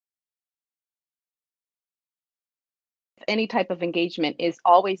any type of engagement is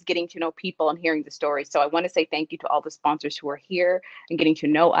always getting to know people and hearing the stories. So I want to say thank you to all the sponsors who are here and getting to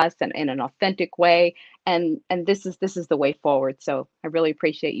know us in an authentic way. And this is the way forward. So I really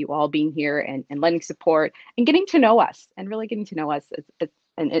appreciate you all being here and lending support and getting to know us and really getting to know us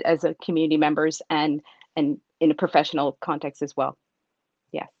as a community members and in a professional context as well.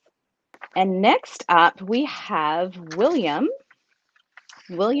 Yes. And next up, we have William.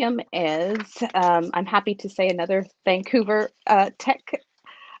 William is, I'm happy to say, another Vancouver tech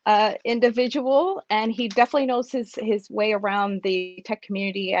individual, and he definitely knows his way around the tech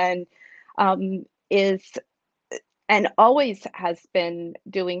community and is and always has been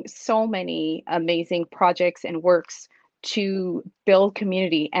doing so many amazing projects and works to build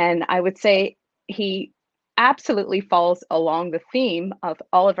community. And I would say he absolutely falls along the theme of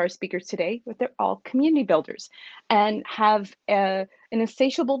all of our speakers today, but they're all community builders and have an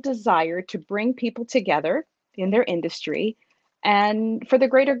insatiable desire to bring people together in their industry and for the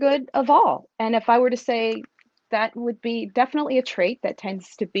greater good of all. And if I were to say, that would be definitely a trait that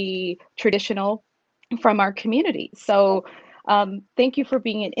tends to be traditional from our community. So thank you for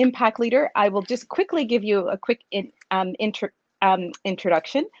being an impact leader. I will just quickly give you a quick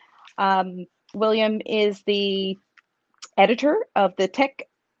introduction. William is the editor of the Tech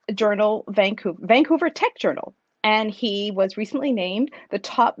Journal, Vancouver Tech Journal, and he was recently named the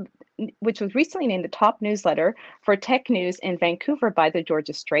top newsletter for tech news in Vancouver by the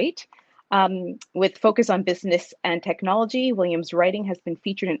Georgia Strait. With focus on business and technology, William's writing has been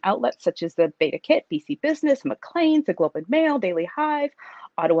featured in outlets such as the Beta Kit, BC Business, Maclean's, the Globe and Mail, Daily Hive,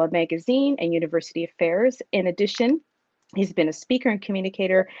 Ottawa Magazine, and University Affairs. In addition, he's been a speaker and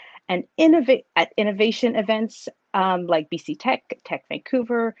communicator and at innovation events like BC Tech, Tech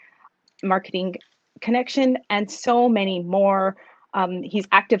Vancouver, Marketing Connection, and so many more. He's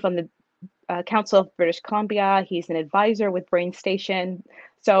active on the Council of British Columbia. He's an advisor with Brain Station.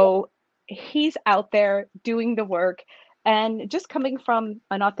 So he's out there doing the work and just coming from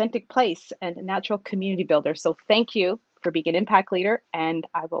an authentic place and a natural community builder. So thank you for being an impact leader, and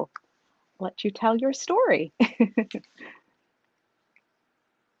I will let you tell your story.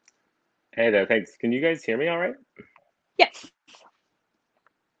 Hey there, thanks. Can you guys hear me all right? Yes.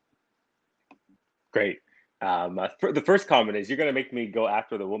 Great. The first comment is you're going to make me go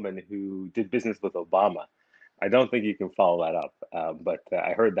after the woman who did business with Obama. I don't think you can follow that up, but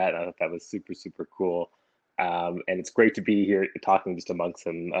I heard that and I thought that was super, super cool. And it's great to be here talking just amongst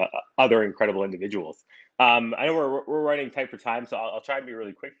some other incredible individuals. I know we're running tight for time, so I'll try and be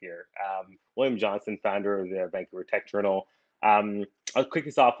really quick here. William Johnson, founder of the Vancouver Tech Journal. I'll kick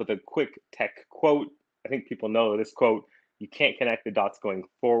us off with a quick tech quote. I think people know this quote: you can't connect the dots looking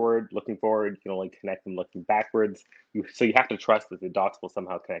forward. You can only connect them looking backwards. So you have to trust that the dots will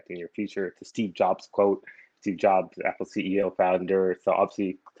somehow connect in your future. It's a Steve Jobs quote. Steve Jobs, Apple CEO, founder. So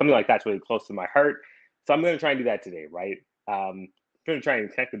obviously something like that's really close to my heart. So I'm going to try and do that today, right? I'm going to try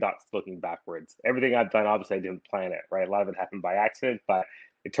and connect the dots looking backwards. Everything I've done, obviously I didn't plan it, right? A lot of it happened by accident, but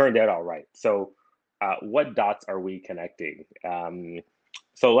it turned out all right. So what dots are we connecting?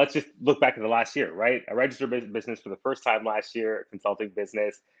 So let's just look back at the last year, right? I registered business for the first time last year, a consulting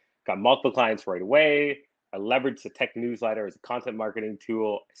business, got multiple clients right away. I leveraged the tech newsletter as a content marketing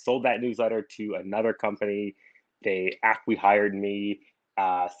tool. I sold that newsletter to another company. They acqui-hired me.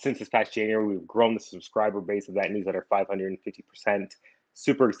 Since this past January, we've grown the subscriber base of that newsletter 550%.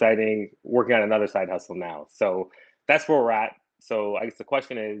 Super exciting. Working on another side hustle now. So that's where we're at. So I guess the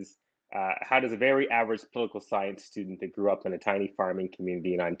question is, how does a very average political science student that grew up in a tiny farming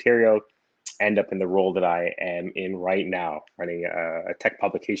community in Ontario end up in the role that I am in right now, running a tech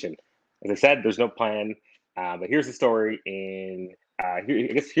publication? As I said, there's no plan, but here's the story.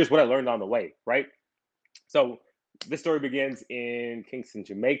 Here's what I learned on the way, right? So this story begins in Kingston,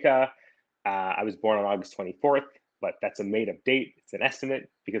 Jamaica. I was born on August 24th, but that's a made-up date. It's an estimate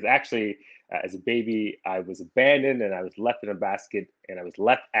because actually, as a baby, I was abandoned and I was left in a basket, and I was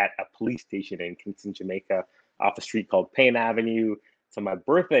left at a police station in Kingston, Jamaica, off a street called Payne Avenue. So my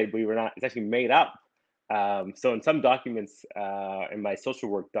birthday, believe it or not, is actually made up. So in some documents, in my social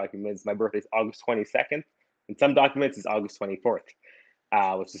work documents, my birthday is August 22nd. In some documents, it's August 24th.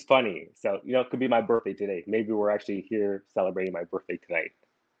 Which is funny. So, it could be my birthday today. Maybe we're actually here celebrating my birthday tonight.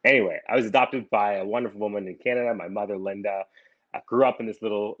 Anyway, I was adopted by a wonderful woman in Canada, my mother, Linda. I grew up in this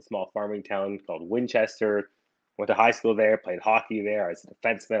little small farming town called Winchester. Went to high school there, played hockey there. I was a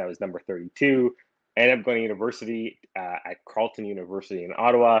defenseman. I was number 32. I ended up going to university at Carleton University in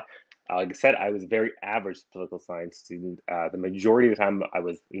Ottawa. Like I said, I was a very average political science student. The majority of the time, I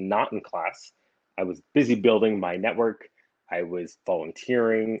was not in class. I was busy building my network. I was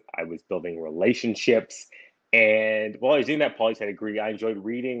volunteering, I was building relationships, And while I was doing that poli sci degree, I enjoyed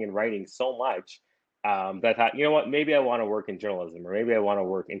reading and writing so much that I thought, you know what, maybe I want to work in journalism, or maybe I want to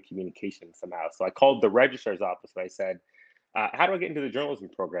work in communication somehow. So I called the registrar's office and I said, how do I get into the journalism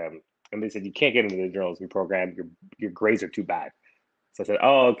program? And they said, you can't get into the journalism program. Your grades are too bad. So I said,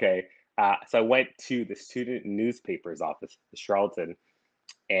 oh, okay. So I went to the student newspaper's office, the Charlton,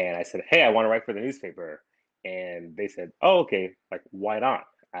 and I said, hey, I want to write for the newspaper. And they said, oh, okay, like, why not?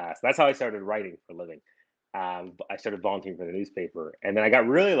 So that's how I started writing for a living. I started volunteering for the newspaper. And then I got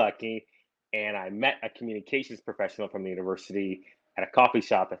really lucky and I met a communications professional from the university at a coffee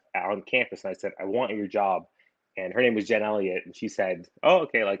shop on campus. And I said, I want your job. And her name was Jen Elliott. And she said, oh,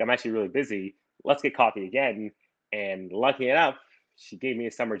 okay, like, I'm actually really busy. Let's get coffee again. And lucky enough, she gave me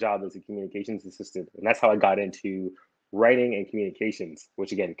a summer job as a communications assistant. And that's how I got into writing and communications,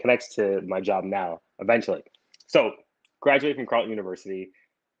 which again connects to my job now eventually. So, graduated from Carleton University,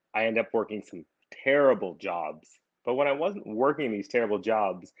 I ended up working some terrible jobs. But when I wasn't working these terrible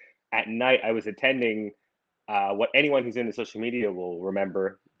jobs, at night I was attending what anyone who's into social media will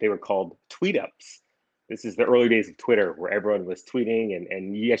remember. They were called tweet ups. This is the early days of Twitter where everyone was tweeting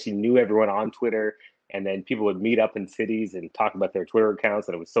and you actually knew everyone on Twitter. And then people would meet up in cities and talk about their Twitter accounts.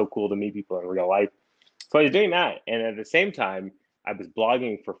 And it was so cool to meet people in real life. So I was doing that. And at the same time, I was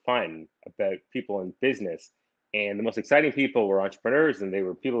blogging for fun about people in business. And the most exciting people were entrepreneurs, and they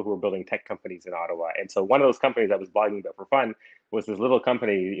were people who were building tech companies in Ottawa. And so one of those companies I was blogging about for fun was this little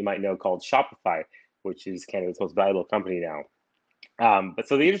company you might know called Shopify, which is Canada's most valuable company now. But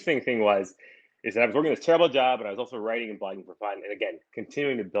so the interesting thing is that I was working this terrible job, and I was also writing and blogging for fun, and again,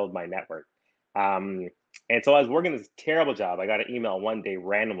 continuing to build my network. Um, and so I was working this terrible job. I got an email one day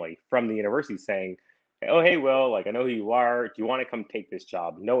randomly from the university saying, "Oh, hey, Will, like I know who you are. Do you want to come take this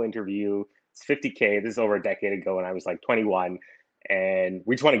job? No interview. It's 50K. This is over a decade ago, and I was like 21, and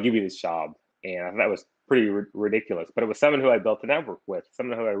we just want to give you this job." And I thought that was pretty ridiculous. But it was someone who I built a network with,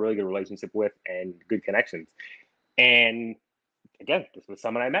 someone who I had a really good relationship with, and good connections. And again, this was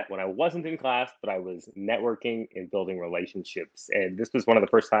someone I met when I wasn't in class, but I was networking and building relationships. And this was one of the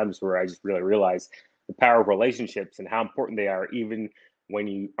first times where I just really realized the power of relationships and how important they are, even when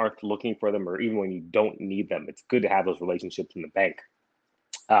you aren't looking for them or even when you don't need them. It's good to have those relationships in the bank.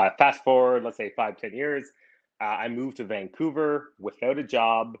 Fast forward, let's say 5, 10 years, I moved to Vancouver without a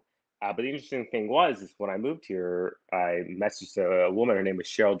job. But the interesting thing is when I moved here, I messaged a woman. Her name was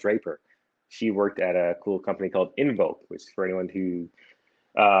Cheryl Draper. She worked at a cool company called Invoke, which for anyone who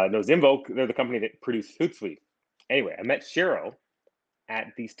knows Invoke, they're the company that produced Hootsuite. Anyway, I met Cheryl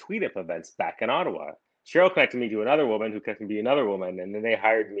at these tweet up events back in Ottawa. Cheryl connected me to another woman who connected me to another woman, and then they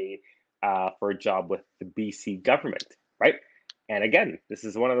hired me for a job with the BC government, right? And again, this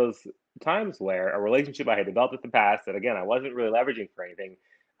is one of those times where a relationship I had developed in the past that, again, I wasn't really leveraging for anything,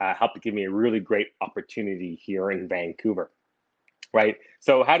 helped to give me a really great opportunity here in Vancouver, right?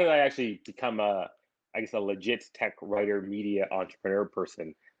 So how did I actually become I guess, a legit tech writer, media entrepreneur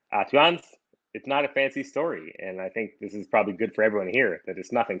person? To be honest, it's not a fancy story, and I think this is probably good for everyone here. That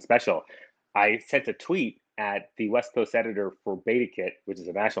it's nothing special. I sent a tweet at the West Coast editor for BetaKit, which is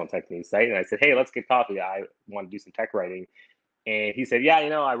a national tech news site, and I said, "Hey, let's get coffee. I want to do some tech writing." And he said, "Yeah,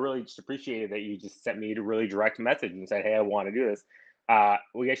 I really just appreciated that you just sent me a really direct message and said, hey, I want to do this.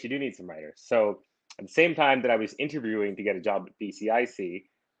 We actually do need some writers." So at the same time that I was interviewing to get a job at BCIC,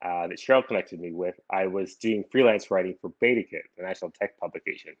 that Cheryl connected me with, I was doing freelance writing for BetaKit, the national tech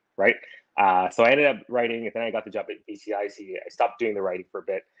publication, right? So I ended up writing, and then I got the job at BCIC. I stopped doing the writing for a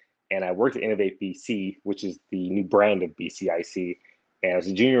bit, and I worked at Innovate BC, which is the new brand of BCIC. And I was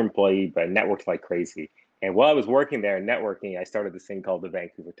a junior employee, but networked like crazy. And while I was working there and networking, I started this thing called the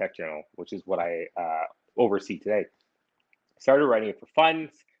Vancouver Tech Journal, which is what I oversee today. I started writing it for fun.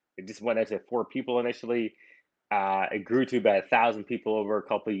 It just went out to 4 people initially. It grew to about 1,000 people over a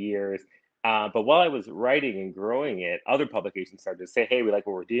couple of years. But while I was writing and growing it, other publications started to say, hey, we like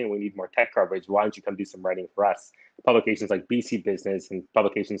what we're doing. We need more tech coverage. Why don't you come do some writing for us? Publications like BC Business and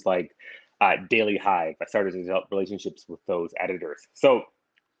publications like Daily Hive. I started to develop relationships with those editors. So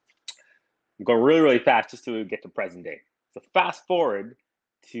I'm going really, really fast just to get to present day. So fast forward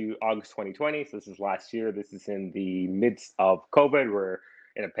to August 2020. So this is last year. This is in the midst of COVID. We're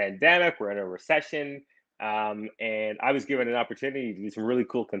in a pandemic. We're in a recession. And I was given an opportunity to do some really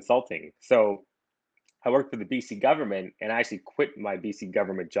cool consulting. So I worked for the BC government, and I actually quit my BC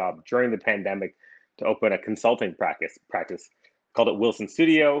government job during the pandemic to open a consulting practice. Called it Wilson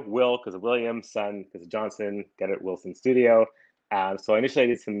Studio. Will because of William, son because of Johnson. Get it, Wilson Studio. So I initially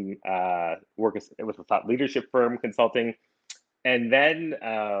did some work with a thought leadership firm consulting, and then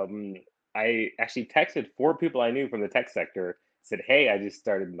I actually texted 4 people I knew from the tech sector. Said, "Hey, I just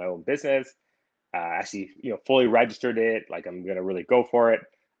started my own business. actually, fully registered it. Like I'm gonna really go for it.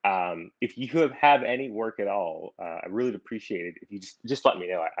 If you have any work at all, I really appreciate it. If you just let me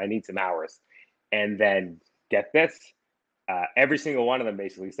know. I need some hours. And then get this, every single one of them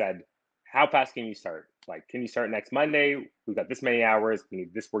basically said, "How fast can you start? Like, can you start next Monday? We've got this many hours. We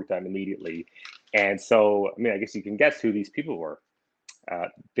need this work done immediately." And so, I mean, I guess you can guess who these people were.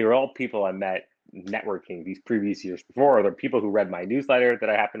 They were all people I met networking these previous years before. Or they're people who read my newsletter that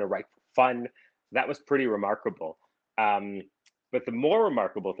I happen to write for fun. That was pretty remarkable. Um, but the more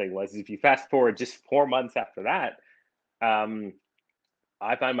remarkable thing was, if you fast forward just 4 months after that, um,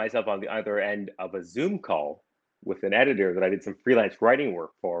 I found myself on the other end of a Zoom call with an editor that I did some freelance writing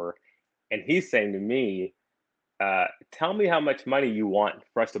work for. And he's saying to me, tell me how much money you want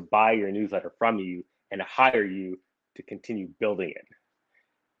for us to buy your newsletter from you and to hire you to continue building it.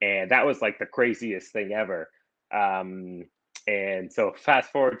 And that was like the craziest thing ever. Um, and so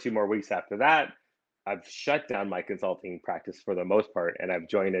fast forward 2 more weeks after that, I've shut down my consulting practice for the most part, and I've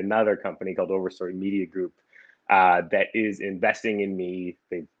joined another company called Overstory Media Group that is investing in me.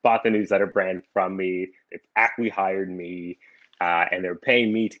 They bought the newsletter brand from me. They've actually hired me, and they're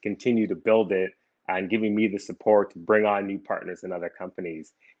paying me to continue to build it and giving me the support to bring on new partners and other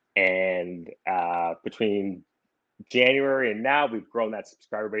companies. And between January and now, we've grown that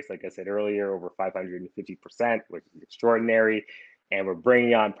subscriber base, like I said earlier, over 550%, which is extraordinary. And we're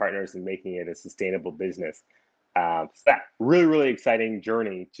bringing on partners and making it a sustainable business. So that really, really exciting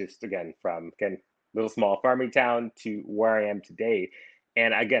journey, just again, from little small farming town to where I am today.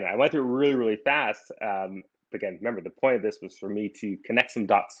 And again, I went through really, really fast. Again, remember, the point of this was for me to connect some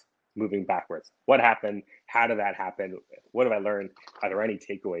dots moving backwards. What happened? How did that happen? What have I learned? Are there any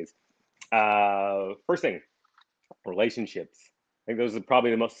takeaways? First thing, relationships. I think those are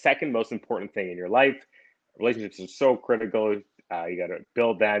probably the second most important thing in your life. Relationships are so critical. You got to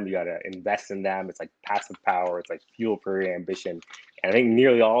build them. You got to invest in them. It's like passive power. It's like fuel for your ambition. And I think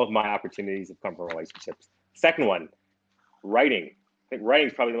nearly all of my opportunities have come from relationships. Second one, writing. I think writing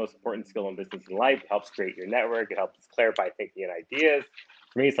is probably the most important skill in business and life. It helps create your network. It helps clarify thinking and ideas.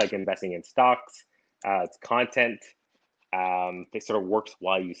 For me, it's like investing in stocks. It's content. It sort of works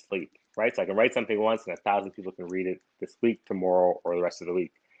while you sleep, right? So I can write something once and 1,000 people can read it this week, tomorrow, or the rest of the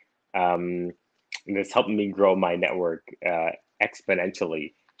week. And it's helping me grow my network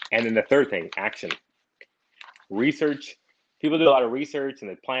exponentially. And then the third thing, action. Research. People do a lot of research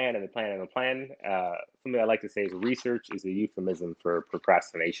and they plan and they plan and they plan. Something I like to say is research is a euphemism for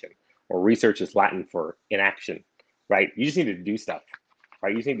procrastination, or research is Latin for inaction, right? You just need to do stuff,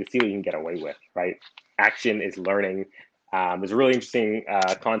 right? You just need to see what you can get away with, right? Action is learning. There's a really interesting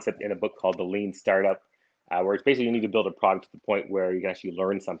concept in a book called The Lean Startup, where it's basically you need to build a product to the point where you can actually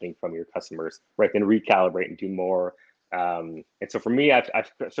learn something from your customers, right? Then recalibrate and do more. And so for me,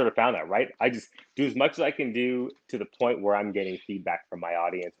 I've sort of found that, right? I just do as much as I can do to the point where I'm getting feedback from my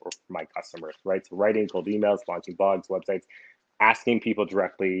audience or from my customers, right? So writing cold emails, launching blogs, websites, asking people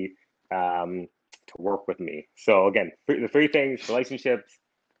directly to work with me. So again, the three things: relationships,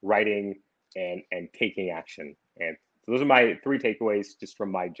 writing, and taking action. And so those are my three takeaways just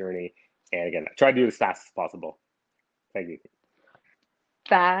from my journey. And again, I try to do it as fast as possible. Thank you.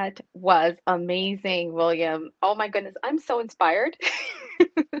 That was amazing, William. Oh my goodness, I'm so inspired.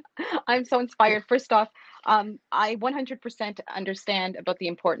 I'm so inspired. First off, I 100% understand about the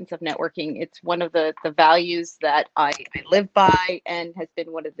importance of networking. It's one of the values that I live by and has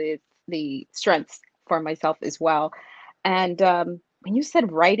been one of the strengths for myself as well. And when you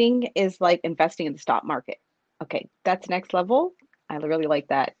said writing is like investing in the stock market, okay, that's next level. I really like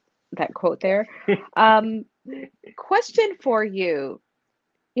that quote there. Um, Question for you.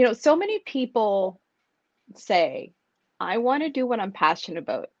 You know, so many people say, I want to do what I'm passionate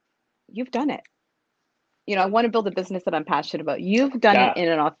about. You've done it. You know, I want to build a business that I'm passionate about. You've done it Yeah. in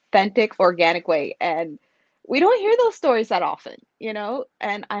an authentic, organic way. And we don't hear those stories that often, you know?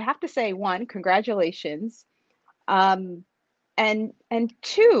 And I have to say, one, congratulations. Um, and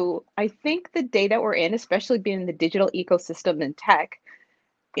two, I think the day that we're in, especially being in the digital ecosystem and tech,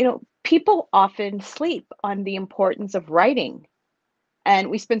 you know, people often sleep on the importance of writing,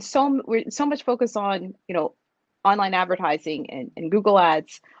 and we spend we're so much focus on, you know, online advertising and Google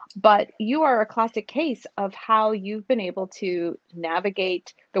ads, but you are a classic case of how you've been able to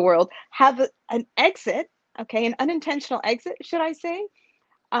navigate the world, have an exit, okay, an unintentional exit, should I say,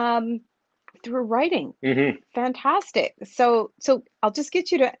 um, through writing. Mm-hmm. Fantastic. So I'll just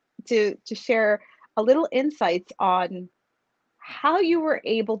get you to share a little insights on how you were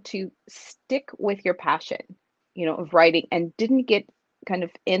able to stick with your passion, you know, of writing, and didn't get kind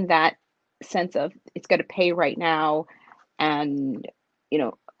of in that sense of it's going to pay right now, and you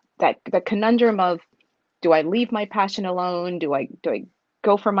know, that conundrum of, do I leave my passion alone? Do I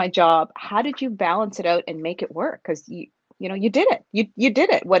go for my job? How did you balance it out and make it work? Because you did it. You did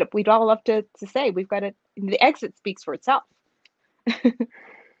it. What we'd all love to say. We've got it. The exit speaks for itself.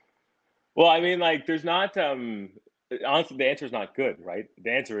 Well, I mean, like, there's not honestly, the answer is not good, right?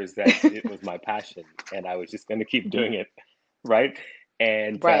 The answer is that it was my passion, and I was just going to keep doing it, right?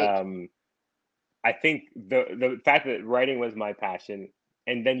 And Right. I think the fact that writing was my passion,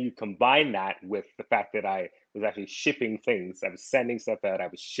 and then you combine that with the fact that I was actually shipping things, I was sending stuff out, I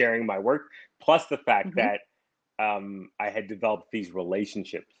was sharing my work, plus the fact Hmm. that I had developed these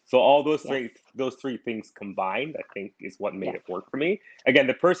relationships. So all Yes. those three things combined, I think, is what made Yes. it work for me. Again,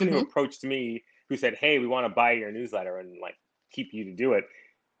 the person who Hmm. approached me, who said, "Hey, we want to buy your newsletter and like keep you to do it,"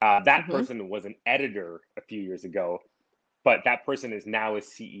 that Hmm. person was an editor a few years ago, but that person is now a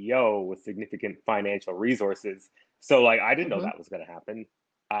CEO with significant financial resources. So like I didn't know Hmm. that was going to happen,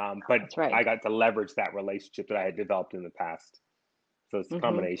 but That's right. I got to leverage that relationship that I had developed in the past. So it's a Hmm.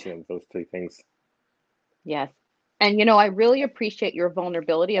 combination of those three things. Yes. And I really appreciate your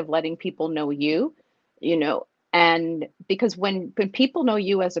vulnerability of letting people know you, you know, and because when people know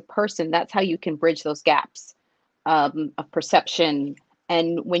you as a person, that's how you can bridge those gaps of perception.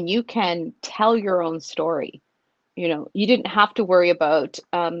 And when you can tell your own story, you didn't have to worry about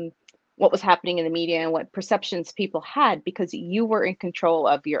what was happening in the media and what perceptions people had because you were in control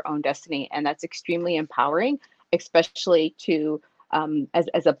of your own destiny. And that's extremely empowering, especially to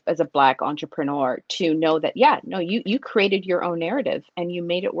as a Black entrepreneur to know that, yeah, no, you created your own narrative and you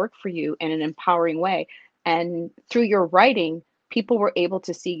made it work for you in an empowering way. And through your writing, people were able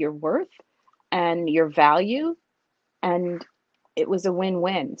to see your worth and your value, and it was a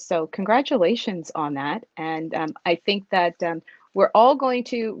win-win. So congratulations on that. And I think that we're all going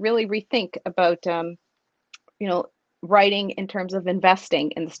to really rethink about, you know, writing in terms of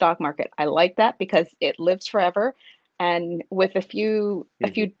investing in the stock market. I like that because it lives forever. And with a few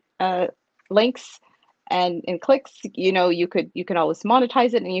uh, links and clicks, you can always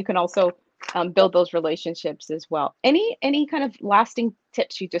monetize it, and you can also build those relationships as well. Any kind of lasting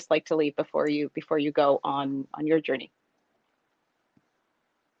tips you just like to leave before you go on your journey?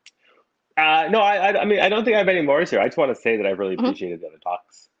 No, I mean, I don't think I have any more here. I just want to say that I really Mhm. appreciated the other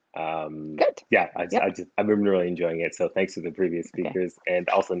talks. Good. Yeah, Yep. I've been really enjoying it. So thanks to the previous Okay. speakers and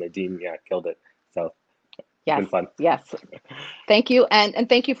also Nadine. Yeah, killed it. So it's Yes. been fun. Yes. Thank you, and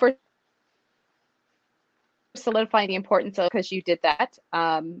thank you for solidifying the importance of, because you did that,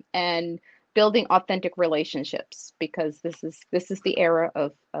 and building authentic relationships, because this is the era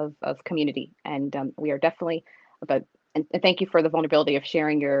of community, and we are definitely about. And thank you for the vulnerability of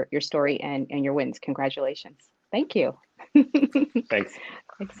sharing your story and your wins. Congratulations. Thank you. Thanks.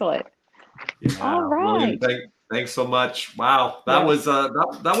 Excellent. All Yeah, William, right. thanks so much. Wow, that Yes. was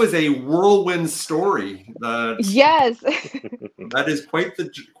that was a whirlwind story. Yes. That is quite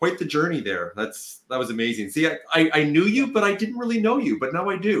the journey there. That was amazing. See, I knew Yes. you, but I didn't really know you. But now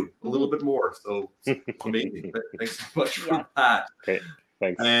I do a little Hmm. bit more. So it's amazing. Thanks so much Yes. for that. Great.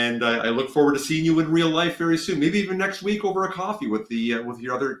 Thanks. And I look forward to seeing you in real life very soon. Maybe even next week over a coffee with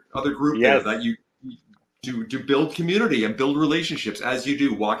your other group there Yes. that you to build community and build relationships as you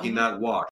do walking Hmm. that walk.